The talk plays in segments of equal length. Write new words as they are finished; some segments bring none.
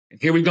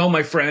Here we go,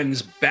 my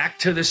friends. Back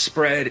to the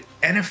spread.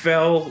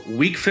 NFL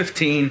Week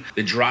 15.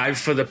 The drive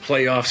for the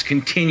playoffs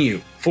continue.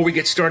 Before we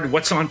get started,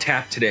 what's on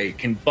tap today?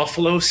 Can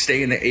Buffalo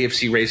stay in the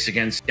AFC race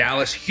against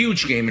Dallas?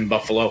 Huge game in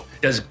Buffalo.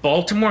 Does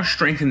Baltimore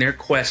strengthen their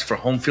quest for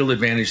home field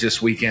advantage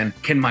this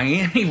weekend? Can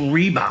Miami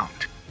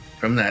rebound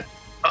from that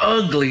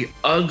ugly,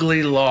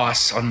 ugly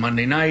loss on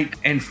Monday night?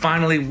 And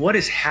finally, what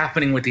is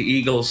happening with the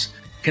Eagles?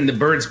 Can the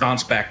Birds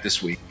bounce back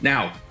this week?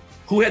 Now,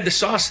 who had the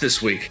sauce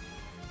this week?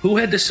 Who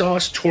had the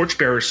sauce?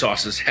 Torchbearer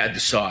sauces had the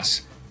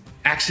sauce.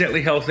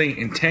 Accidentally healthy,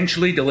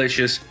 intentionally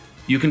delicious.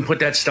 You can put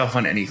that stuff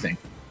on anything.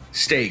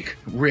 Steak,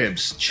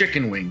 ribs,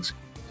 chicken wings,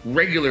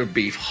 regular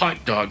beef,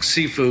 hot dogs,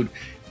 seafood.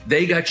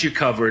 They got you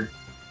covered.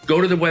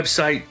 Go to the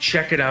website,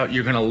 check it out.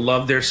 You're going to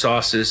love their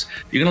sauces.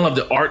 You're going to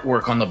love the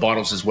artwork on the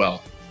bottles as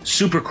well.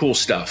 Super cool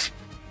stuff.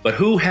 But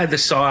who had the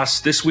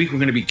sauce? This week we're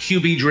going to be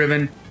QB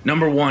driven.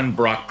 Number one,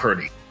 Brock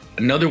Purdy.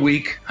 Another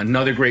week,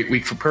 another great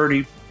week for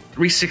Purdy.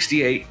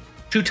 368.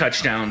 2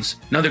 touchdowns,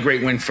 another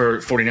great win for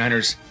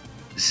 49ers.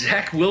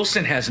 Zach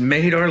Wilson has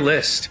made our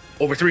list.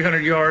 Over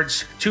 300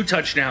 yards, 2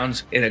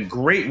 touchdowns, and a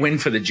great win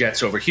for the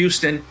Jets over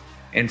Houston.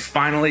 And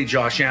finally,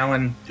 Josh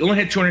Allen only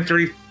had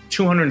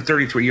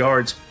 233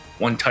 yards,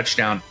 1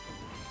 touchdown,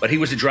 but he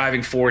was the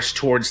driving force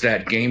towards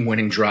that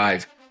game-winning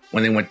drive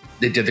when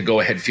they did the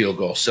go-ahead field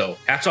goal. So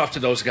hats off to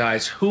those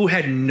guys. Who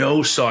had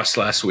no sauce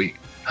last week?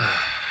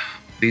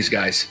 These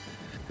guys.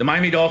 The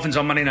Miami Dolphins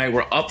on Monday night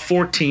were up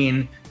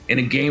 14 in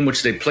a game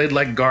which they played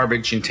like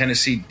garbage, and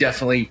Tennessee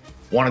definitely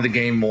wanted the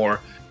game more,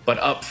 but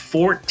up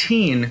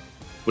 14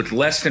 with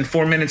less than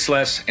 4 minutes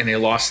less, and they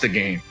lost the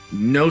game.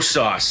 No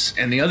sauce.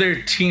 And the other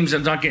teams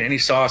that not getting any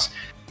sauce,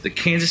 the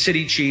Kansas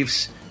City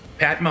Chiefs,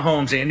 Pat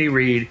Mahomes, Andy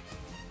Reid,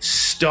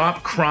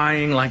 stop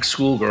crying like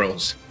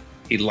schoolgirls.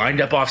 He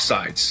lined up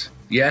offsides.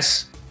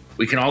 Yes,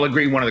 we can all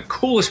agree one of the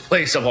coolest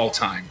plays of all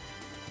time.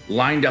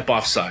 Lined up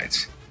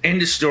offsides. End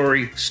of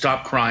story.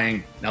 Stop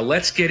crying. Now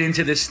let's get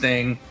into this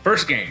thing.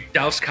 First game,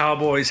 Dallas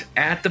Cowboys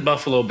at the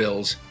Buffalo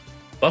Bills.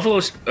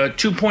 Buffalo's a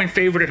 2-point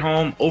favorite at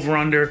home, over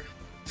under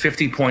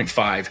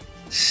 50.5.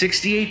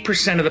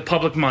 68% of the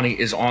public money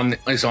is on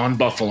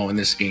Buffalo in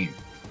this game.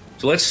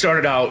 So let's start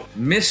it out.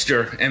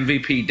 Mr.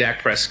 MVP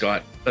Dak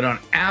Prescott, but on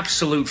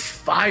absolute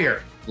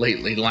fire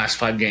lately in the last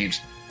 5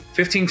 games.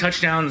 15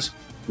 touchdowns,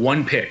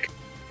 1 pick.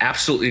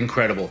 Absolutely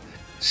incredible.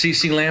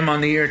 CeeDee Lamb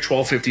on the year,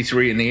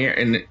 1253 in the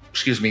air,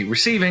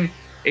 receiving,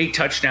 8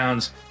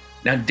 touchdowns.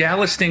 Now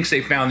Dallas thinks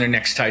they found their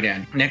next tight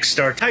end. Next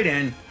star tight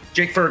end,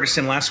 Jake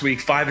Ferguson last week,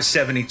 5 of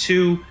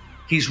 72.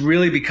 He's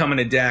really becoming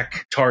a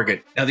Dak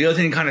target. Now the other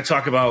thing to kind of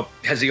talk about,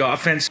 has the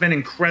offense been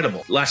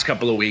incredible last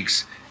couple of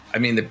weeks. I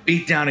mean, the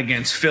beatdown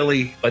against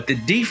Philly, but the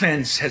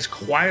defense has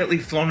quietly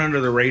flown under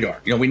the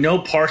radar. You know, we know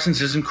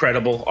Parsons is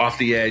incredible off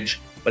the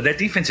edge, but that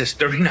defense has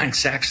 39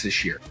 sacks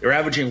this year. They're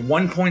averaging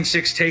 1.6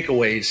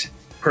 takeaways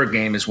per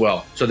game as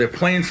well. So they're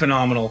playing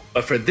phenomenal.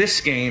 But for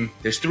this game,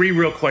 there's 3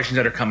 real questions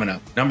that are coming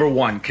up. Number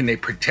 1, can they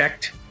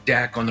protect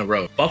Dak on the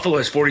road? Buffalo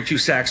has 42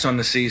 sacks on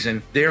the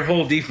season. Their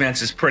whole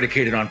defense is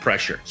predicated on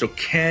pressure. So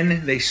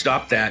can they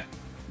stop that?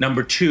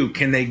 Number 2,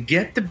 can they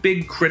get the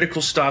big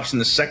critical stops in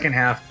the second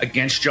half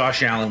against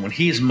Josh Allen when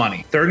he is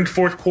money? Third and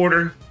fourth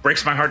quarter,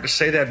 breaks my heart to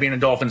say that being a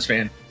Dolphins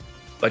fan,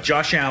 but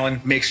Josh Allen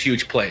makes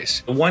huge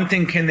plays. The one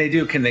thing can they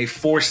do, can they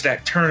force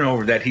that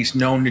turnover that he's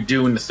known to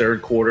do in the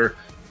third quarter?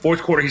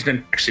 Fourth quarter, he's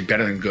been actually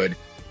better than good,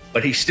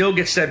 but he still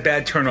gets that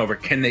bad turnover.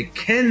 Can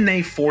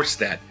they force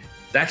that?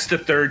 That's the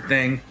third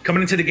thing.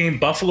 Coming into the game,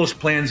 Buffalo's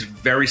plan's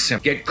very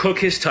simple. Get Cook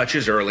his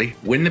touches early,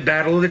 win the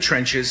battle of the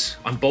trenches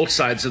on both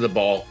sides of the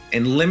ball,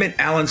 and limit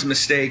Allen's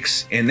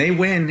mistakes, and they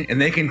win, and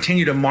they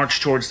continue to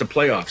march towards the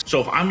playoffs.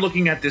 So if I'm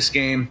looking at this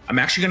game, I'm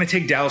actually going to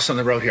take Dallas on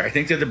the road here. I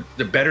think they're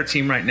the better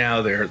team right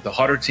now. They're the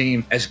hotter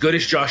team. As good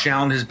as Josh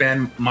Allen has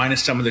been,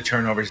 minus some of the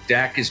turnovers,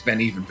 Dak has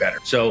been even better.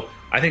 So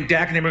I think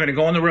Dak and them are going to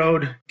go on the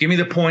road. Give me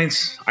the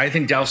points. I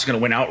think Dallas is going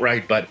to win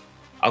outright, but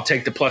I'll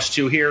take the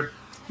 +2 here.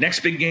 Next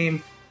big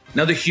game,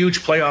 another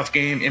huge playoff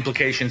game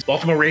implications.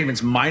 Baltimore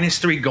Ravens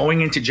 -3 going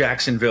into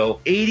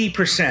Jacksonville.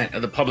 80%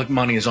 of the public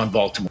money is on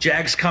Baltimore.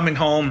 Jags coming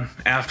home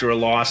after a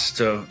loss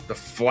to the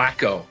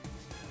Flacco.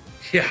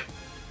 Yeah,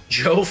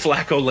 Joe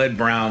Flacco-led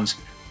Browns.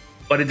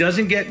 But it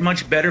doesn't get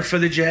much better for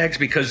the Jags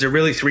because they're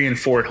really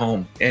 3-4 at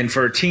home. And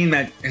for a team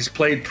that has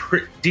played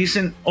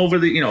decent over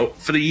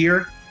for the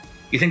year,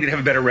 you think they'd have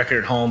a better record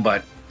at home,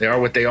 but they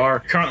are what they are.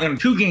 Currently on a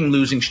 2-game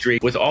losing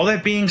streak. With all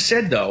that being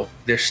said, though,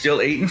 they're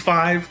still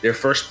 8-5. They're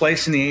first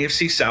place in the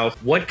AFC South.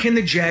 What can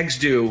the Jags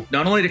do,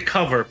 not only to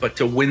cover, but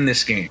to win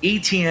this game?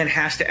 ETN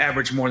has to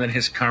average more than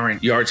his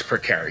current yards per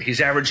carry. He's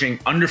averaging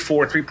under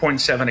 4,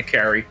 3.7 a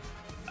carry,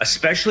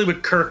 especially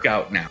with Kirk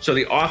out now. So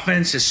the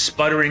offense is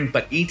sputtering,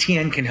 but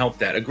ETN can help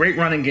that. A great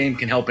running game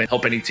can help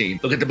any team.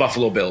 Look at the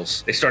Buffalo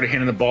Bills. They started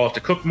handing the ball off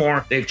to Cook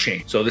more. They've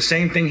changed. So the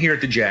same thing here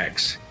at the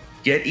Jags.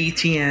 Get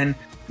ETN,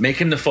 make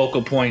him the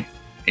focal point,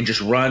 and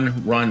just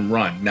run.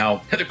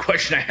 Now, another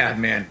question I have,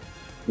 man.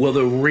 Will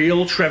the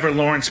real Trevor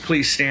Lawrence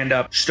please stand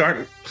up?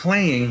 Start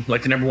playing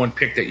like the #1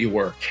 pick that you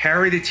were.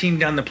 Carry the team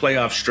down the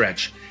playoff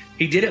stretch.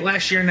 He did it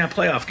last year in that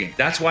playoff game.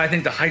 That's why I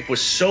think the hype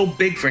was so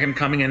big for him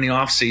coming in the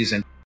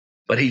offseason.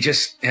 But he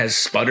just has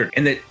sputtered.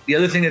 And the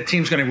other thing that the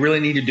team's going to really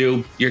need to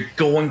do, you're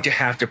going to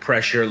have to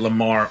pressure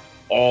Lamar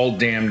all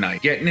damn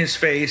night. Get in his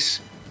face.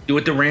 Do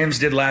what the Rams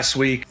did last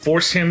week.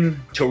 Force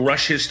him to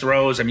rush his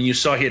throws. I mean, you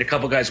saw he had a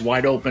couple guys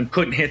wide open,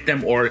 couldn't hit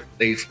them, or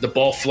the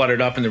ball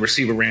fluttered up and the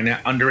receiver ran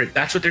under it.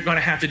 That's what they're going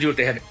to have to do if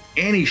they have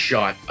any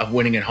shot of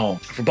winning at home.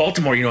 For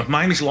Baltimore, if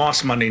Miami's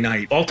lost Monday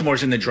night,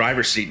 Baltimore's in the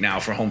driver's seat now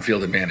for home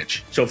field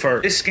advantage. So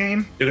for this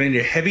game, they're going to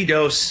need a heavy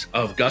dose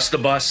of Gus the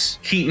Bus,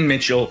 Keaton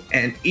Mitchell,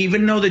 and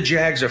even though the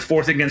Jags are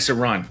fourth against the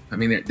run, I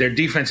mean, their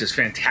defense is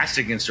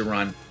fantastic against the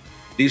run,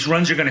 these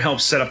runs are going to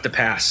help set up the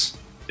pass.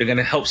 They're going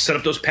to help set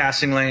up those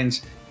passing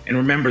lanes. And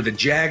remember, the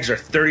Jags are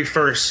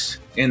 31st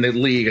in the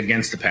league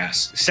against the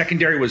pass. The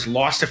secondary was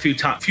lost a few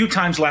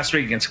times last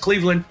week against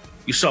Cleveland.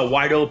 You saw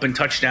wide open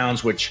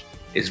touchdowns, which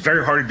is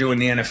very hard to do in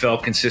the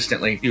NFL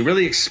consistently. You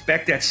really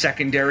expect that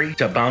secondary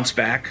to bounce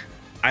back.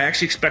 I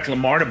actually expect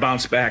Lamar to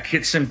bounce back,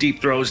 hit some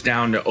deep throws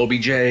down to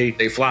OBJ,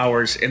 Zay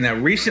Flowers, and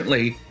that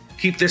recently,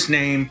 keep this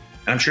name,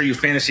 and I'm sure you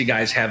fantasy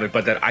guys have it,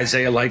 but that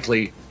Isaiah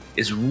Likely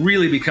is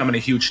really becoming a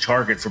huge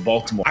target for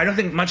Baltimore. I don't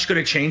think much is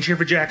going to change here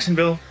for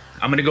Jacksonville.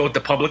 I'm going to go with the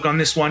public on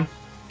this one.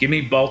 Give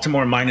me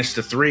Baltimore minus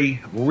the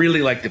 3.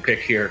 Really like the pick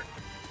here.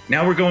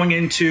 Now we're going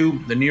into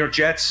the New York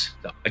Jets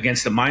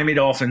against the Miami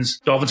Dolphins.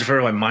 Dolphins are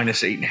favored by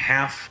minus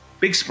 8.5.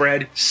 Big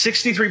spread.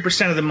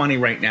 63% of the money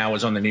right now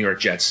is on the New York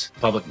Jets,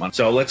 public money.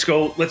 So let's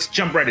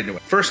jump right into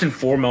it. First and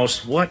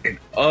foremost, what an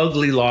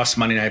ugly loss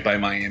Monday night by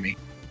Miami.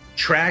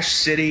 Trash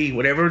city,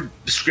 whatever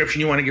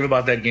description you want to give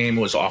about that game,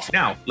 was awful.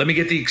 Now, let me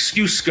get the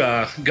excuse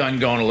gun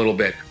going a little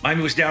bit.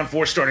 Miami was down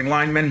 4 starting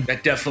linemen.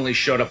 That definitely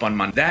showed up on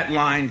Monday. That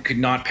line could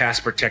not pass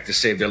protect to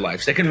save their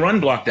lives. They can run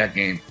block that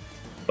game,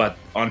 but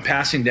on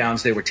passing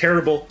downs, they were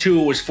terrible.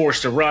 Tua was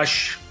forced to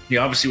rush. He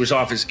obviously was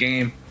off his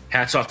game.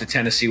 Hats off to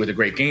Tennessee with a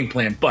great game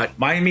plan. But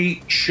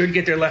Miami should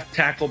get their left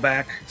tackle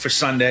back for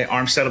Sunday.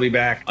 Armstead will be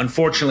back.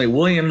 Unfortunately,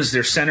 Williams,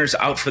 their center's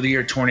out for the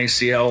year, torn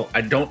ACL.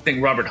 I don't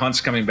think Robert Hunt's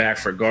coming back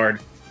for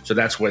guard. So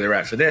that's where they're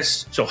at for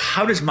this. So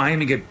how does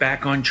Miami get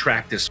back on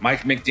track this?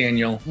 Mike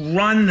McDaniel,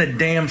 run the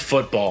damn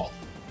football.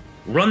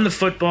 Run the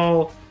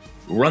football.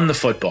 Run the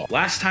football.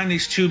 Last time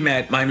these two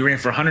met, Miami ran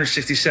for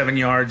 167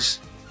 yards.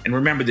 And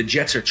remember, the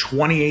Jets are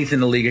 28th in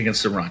the league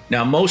against the run.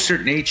 Now, Mostert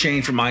and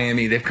A-Chain for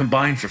Miami, they've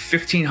combined for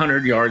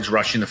 1,500 yards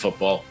rushing the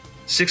football,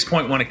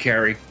 6.1 a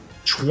carry,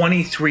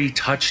 23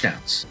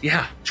 touchdowns.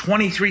 Yeah,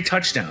 23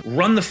 touchdowns.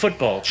 Run the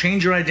football.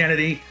 Change your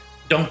identity.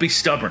 Don't be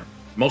stubborn.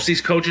 Most of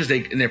these coaches,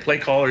 and their play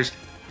callers,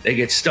 they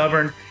get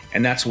stubborn,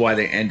 and that's why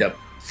they end up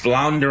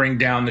floundering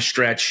down the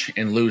stretch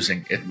and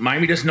losing. If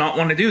Miami does not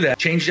want to do that,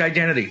 change the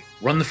identity,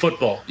 run the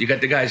football. You got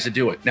the guys to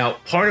do it. Now,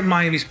 part of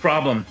Miami's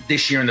problem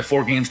this year in the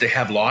 4 games they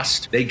have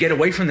lost, they get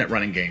away from that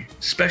running game,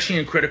 especially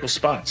in critical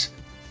spots,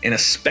 and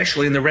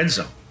especially in the red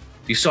zone.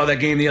 You saw that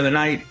game the other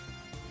night.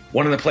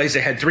 One of the plays,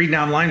 they had 3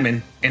 down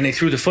linemen, and they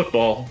threw the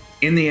football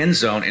in the end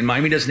zone, and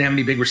Miami doesn't have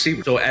any big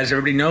receivers. So as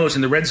everybody knows,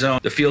 in the red zone,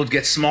 the field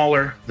gets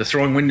smaller, the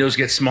throwing windows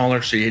get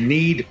smaller, so you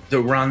need to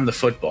run the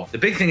football. The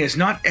big thing is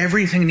not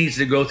everything needs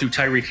to go through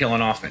Tyreek Hill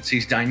on offense.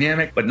 He's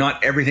dynamic, but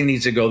not everything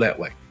needs to go that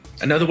way.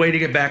 Another way to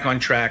get back on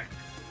track,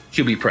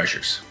 QB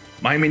pressures.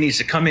 Miami needs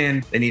to come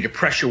in, they need to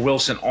pressure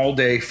Wilson all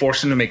day,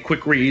 force him to make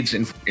quick reads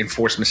and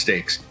force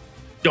mistakes.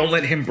 Don't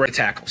let him break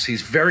tackles.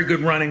 He's very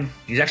good running.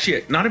 He's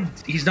actually not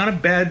a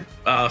bad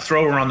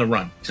thrower on the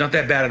run. He's not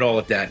that bad at all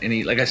at that. And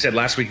he, like I said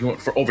last week, he went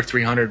for over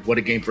 300. What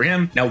a game for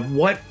him. Now,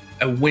 what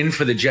a win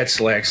for the Jets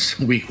last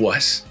week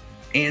was.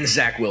 And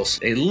Zach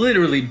Wilson. They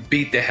literally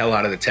beat the hell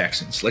out of the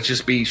Texans. Let's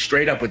just be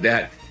straight up with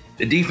that.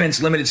 The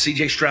defense limited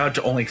C.J. Stroud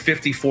to only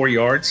 54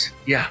 yards.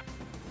 Yeah,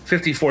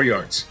 54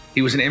 yards.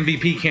 He was an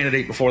MVP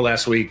candidate before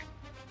last week.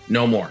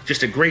 No more.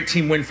 Just a great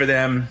team win for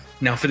them.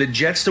 Now, for the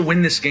Jets to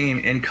win this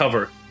game and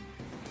cover,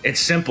 it's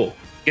simple.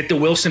 Get the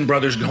Wilson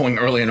brothers going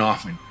early and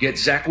often. Get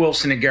Zach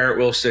Wilson and Garrett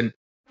Wilson.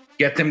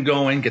 Get them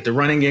going. Get the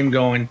running game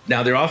going.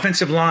 Now, their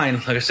offensive line,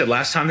 like I said,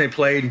 last time they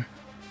played,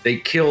 they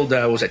killed,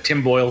 was that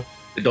Tim Boyle?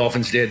 The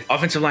Dolphins did.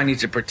 Offensive line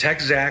needs to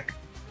protect Zach,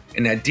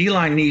 and that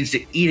D-line needs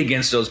to eat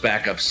against those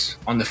backups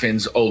on the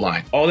Finns'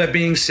 O-line. All that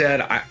being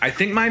said, I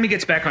think Miami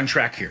gets back on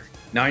track here.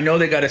 Now, I know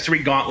they got a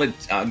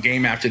 3-gauntlet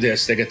game after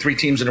this. They got 3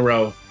 teams in a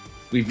row.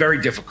 It'll be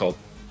very difficult.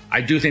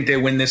 I do think they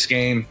win this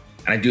game.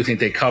 And I do think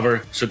they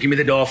cover. So give me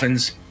the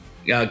Dolphins.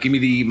 Give me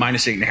the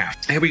minus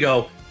 8.5. Here we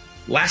go.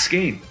 Last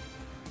game.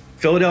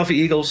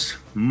 Philadelphia Eagles,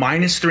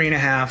 minus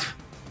 3.5.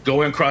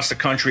 Going across the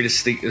country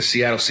to the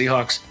Seattle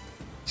Seahawks.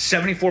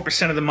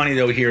 74% of the money,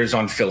 though, here is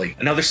on Philly.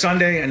 Another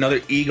Sunday,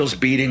 another Eagles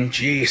beating.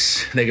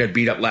 Jeez, they got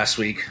beat up last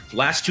week.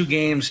 Last 2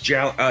 games,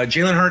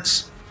 Jalen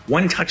Hurts,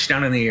 1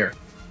 touchdown in the air.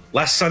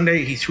 Last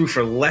Sunday, he threw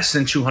for less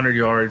than 200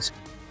 yards.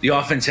 The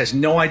offense has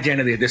no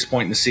identity at this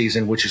point in the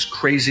season, which is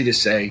crazy to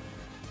say,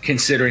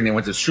 considering they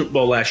went to the Super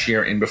Bowl last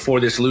year, and before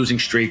this losing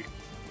streak,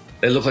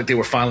 they looked like they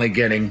were finally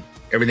getting,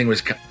 everything was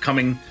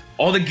coming,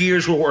 all the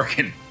gears were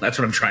working. That's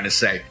what I'm trying to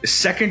say. The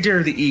secondary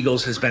of the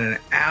Eagles has been an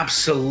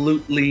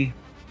absolutely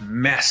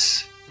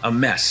mess, a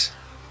mess.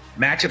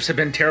 Matchups have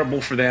been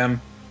terrible for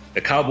them.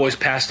 The Cowboys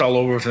passed all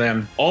over for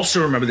them.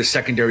 Also remember the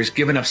secondary's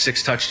given up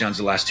 6 touchdowns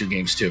the last 2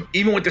 games too.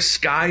 Even with the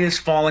sky is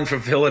falling for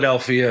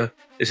Philadelphia,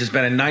 this has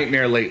been a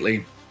nightmare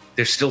lately.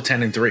 They're still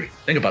 10-3.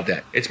 Think about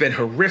that. It's been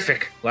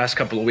horrific last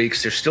couple of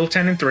weeks. They're still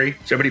 10-3.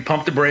 So everybody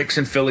pump the brakes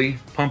in Philly,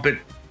 pump it,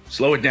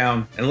 slow it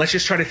down, and let's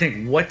just try to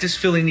think, what does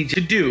Philly need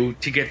to do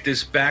to get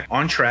this back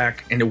on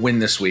track and to win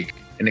this week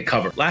and to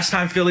cover? Last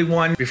time Philly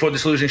won, before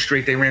this losing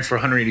streak, they ran for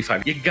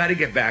 185. You got to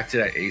get back to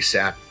that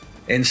ASAP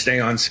and stay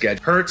on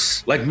schedule.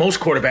 Hurts, like most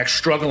quarterbacks,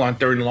 struggle on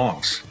 3rd and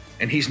longs,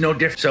 and he's no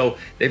different. So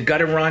they've got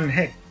to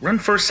run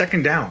first,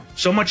 second down.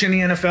 So much in the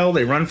NFL,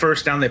 they run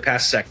first down, they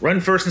pass second.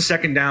 Run first and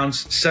second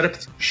downs, set up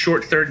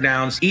short 3rd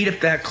downs, eat up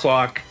that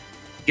clock,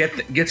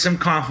 get some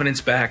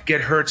confidence back,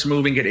 get Hurts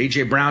moving, get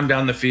A.J. Brown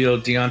down the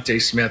field,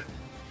 Deontay Smith.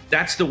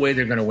 That's the way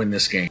they're going to win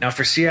this game. Now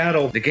for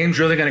Seattle, the game's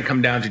really going to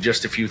come down to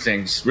just a few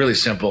things. Really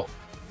simple.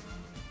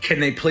 Can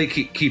they play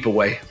keep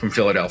away from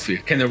Philadelphia?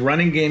 Can the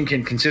running game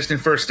get consistent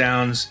first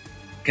downs?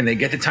 Can they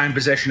get the time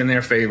possession in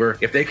their favor?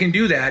 If they can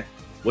do that,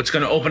 what's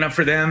going to open up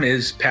for them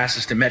is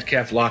passes to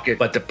Metcalf, Lockett.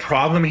 But the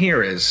problem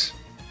is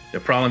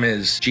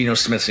Geno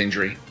Smith's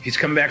injury. He's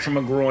coming back from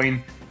a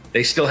groin.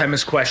 They still have him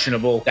as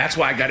questionable. That's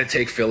why I got to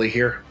take Philly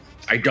here.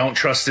 I don't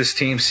trust this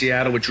team,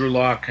 Seattle, with Drew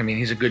Lock. I mean,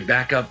 he's a good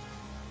backup,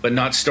 but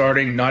not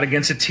starting, not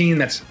against a team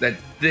that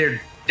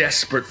they're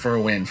desperate for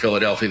a win,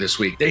 Philadelphia, this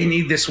week. They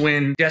need this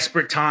win.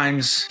 Desperate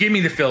times. Give me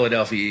the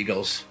Philadelphia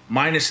Eagles.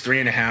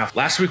 -3.5.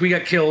 Last week we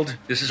got killed.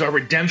 This is our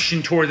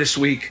redemption tour this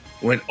week.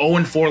 We went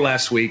 0-4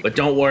 last week, but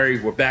don't worry,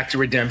 we're back to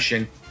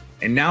redemption.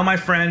 And now, my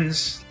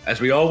friends,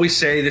 as we always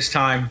say this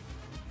time,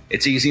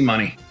 it's easy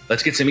money.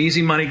 Let's get some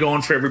easy money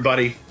going for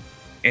everybody.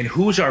 And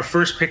who's our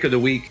first pick of the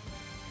week?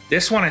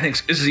 This one, I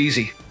think, this is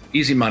easy.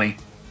 Easy money.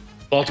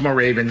 Baltimore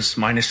Ravens,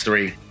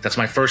 -3. That's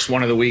my first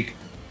one of the week.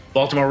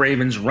 Baltimore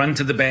Ravens, run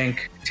to the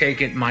bank, take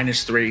it,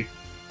 -3.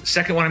 The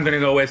second one I'm going to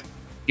go with,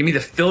 give me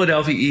the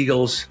Philadelphia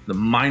Eagles, the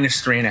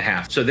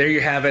 -3.5. So there you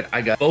have it.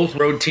 I got both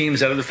road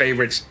teams out of the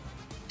favorites.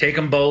 Take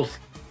them both.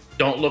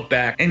 Don't look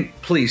back. And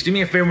please, do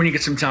me a favor when you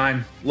get some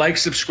time. Like,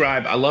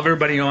 subscribe. I love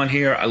everybody on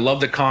here. I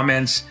love the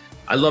comments.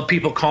 I love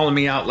people calling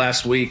me out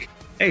last week.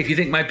 Hey, if you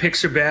think my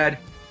picks are bad,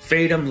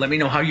 fade them. Let me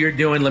know how you're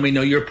doing. Let me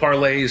know your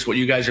parlays, what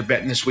you guys are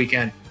betting this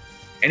weekend.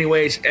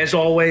 Anyways, as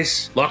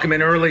always, lock them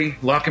in early,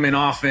 lock them in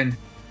often.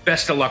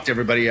 Best of luck to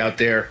everybody out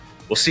there.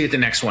 We'll see you at the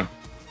next one.